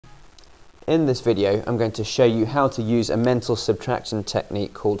In this video, I'm going to show you how to use a mental subtraction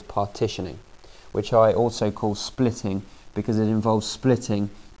technique called partitioning, which I also call splitting because it involves splitting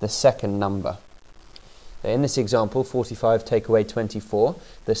the second number. In this example, 45 take away 24,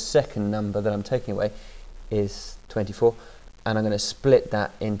 the second number that I'm taking away is 24, and I'm going to split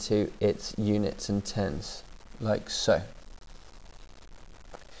that into its units and tens, like so.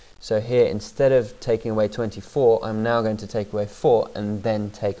 So here, instead of taking away 24, I'm now going to take away 4 and then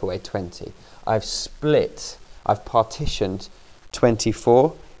take away 20. I've partitioned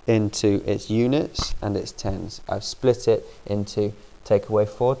 24 into its units and its tens. I've split it into take away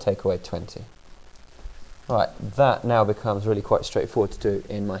 4, take away 20. Right, that now becomes really quite straightforward to do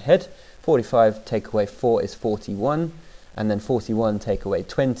in my head. 45 take away 4 is 41, and then 41 take away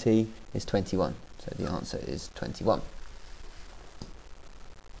 20 is 21. So the answer is 21.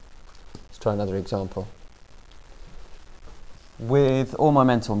 Try another example. With all my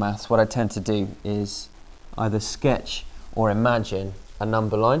mental maths, what I tend to do is either sketch or imagine a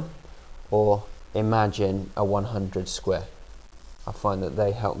number line or imagine a 100 square. I find that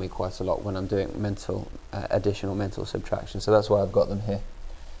they help me quite a lot when I'm doing additional mental subtraction, so that's why I've got them here.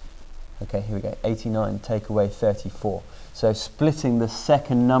 Okay, here we go. 89 take away 34. So splitting the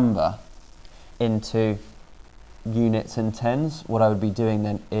second number into units and tens, what I would be doing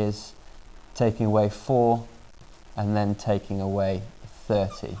then is taking away 4 and then taking away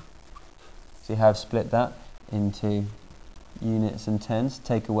 30. See how I've split that into units and tens?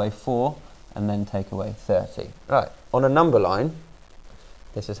 Take away 4 and then take away 30. Right, on a number line,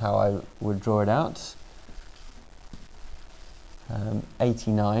 this is how I would draw it out.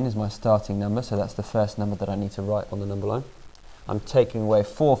 89 is my starting number, so that's the first number that I need to write on the number line. I'm taking away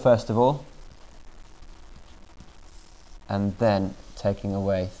 4 first of all, and then taking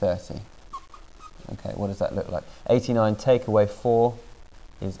away 30. Okay, what does that look like? 89 take away 4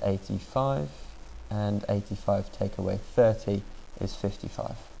 is 85, and 85 take away 30 is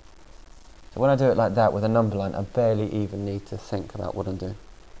 55. So when I do it like that with a number line, I barely even need to think about what I'm doing.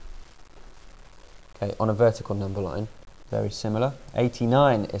 Okay, on a vertical number line, very similar.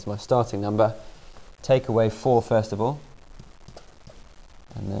 89 is my starting number. Take away 4 first of all,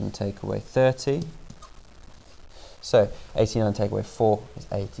 and then take away 30. So 89 take away 4 is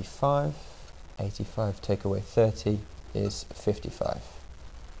 85. 85 take away 30 is 55.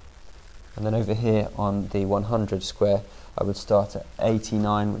 And then over here on the 100 square, I would start at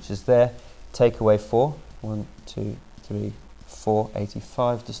 89, which is there. Take away 4, 1, 2, 3, 4,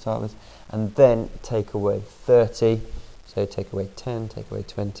 85 to start with, and then take away 30. So take away 10, take away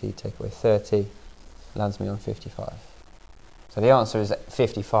 20, take away 30, lands me on 55. So the answer is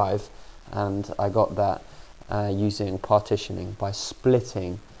 55, and I got that using partitioning by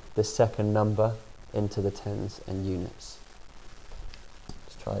splitting the second number into the tens and units.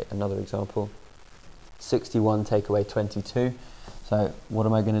 Let's try another example. 61 take away 22. So what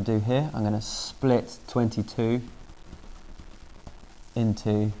am I going to do here? I'm going to split 22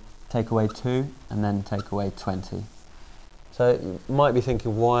 into take away 2 and then take away 20. So you might be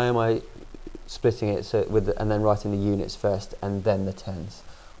thinking, why am I splitting it and then writing the units first and then the tens?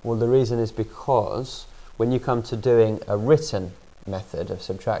 Well, the reason is because when you come to doing a written method of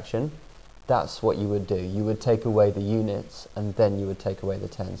subtraction, that's what you would do. You would take away the units and then you would take away the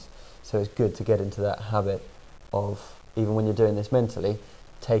tens. So it's good to get into that habit of, even when you're doing this mentally,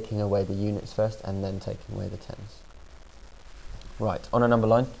 taking away the units first and then taking away the tens. Right, on a number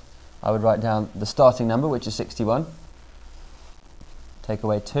line, I would write down the starting number, which is 61. Take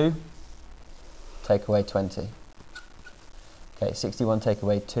away 2, take away 20. Okay, 61 take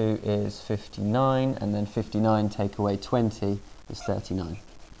away 2 is 59, and then 59 take away 20 is 39.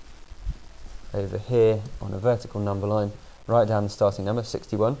 Over here on a vertical number line, write down the starting number,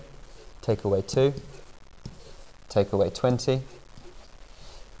 61, take away 2, take away 20.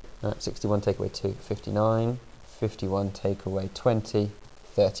 61 take away 2, 59, 51 take away 20,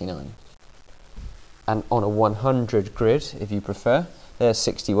 39. And on a 100 grid, if you prefer, there's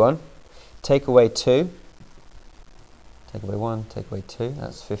 61, take away 2, take away 1, take away 2,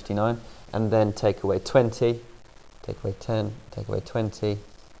 that's 59, and then take away 20, take away 10, take away 20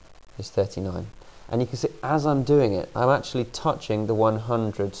 is 39. And you can see as I'm doing it, I'm actually touching the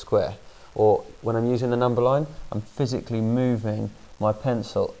 100 square, or when I'm using the number line, I'm physically moving my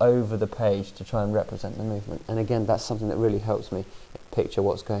pencil over the page to try and represent the movement. And again, that's something that really helps me picture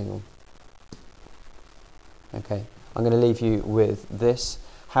what's going on. Okay, I'm going to leave you with this.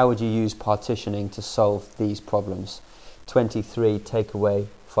 How would you use partitioning to solve these problems? 23 take away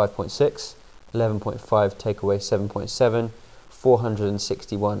 5.6, 11.5 take away 7.7,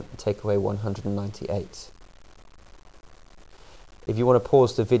 461 take away 198. if you want to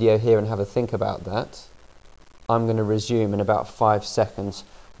pause the video here and have a think about that, I'm going to resume in about 5 seconds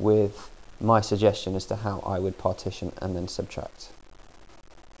with my suggestion as to how I would partition and then subtract.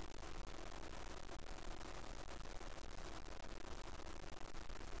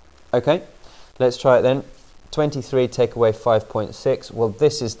 Okay, let's try it then. 23 take away 5.6. Well,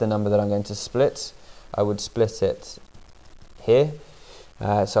 this is the number that I'm going to split. I would split it here.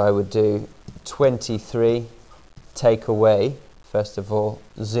 So I would do 23 take away, first of all,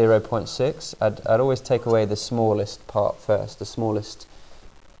 0.6. I'd always take away the smallest part first, the smallest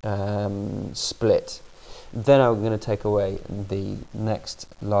split. Then I'm going to take away the next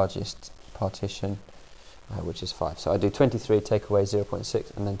largest partition, which is 5. So I do 23, take away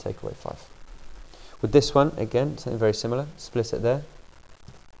 0.6, and then take away 5. With this one, again, something very similar. Split it there.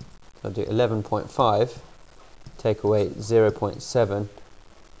 So I'll do 11.5, take away 0.7,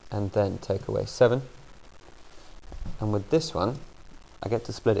 and then take away 7. And with this one, I get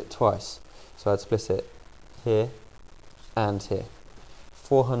to split it twice. So I'd split it here and here.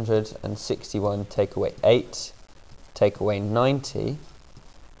 461 take away 8, take away 90,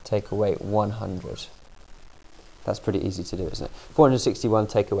 take away 100. That's pretty easy to do, isn't it? 461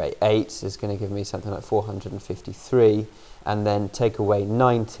 take away 8 is going to give me something like 453, and then take away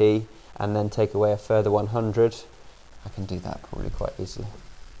 90, and then take away a further 100. I can do that probably quite easily.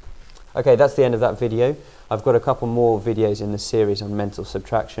 Okay, that's the end of that video. I've got a couple more videos in the series on mental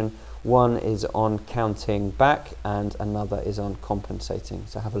subtraction. One is on counting back, and another is on compensating.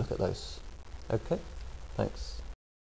 So have a look at those. Okay, thanks.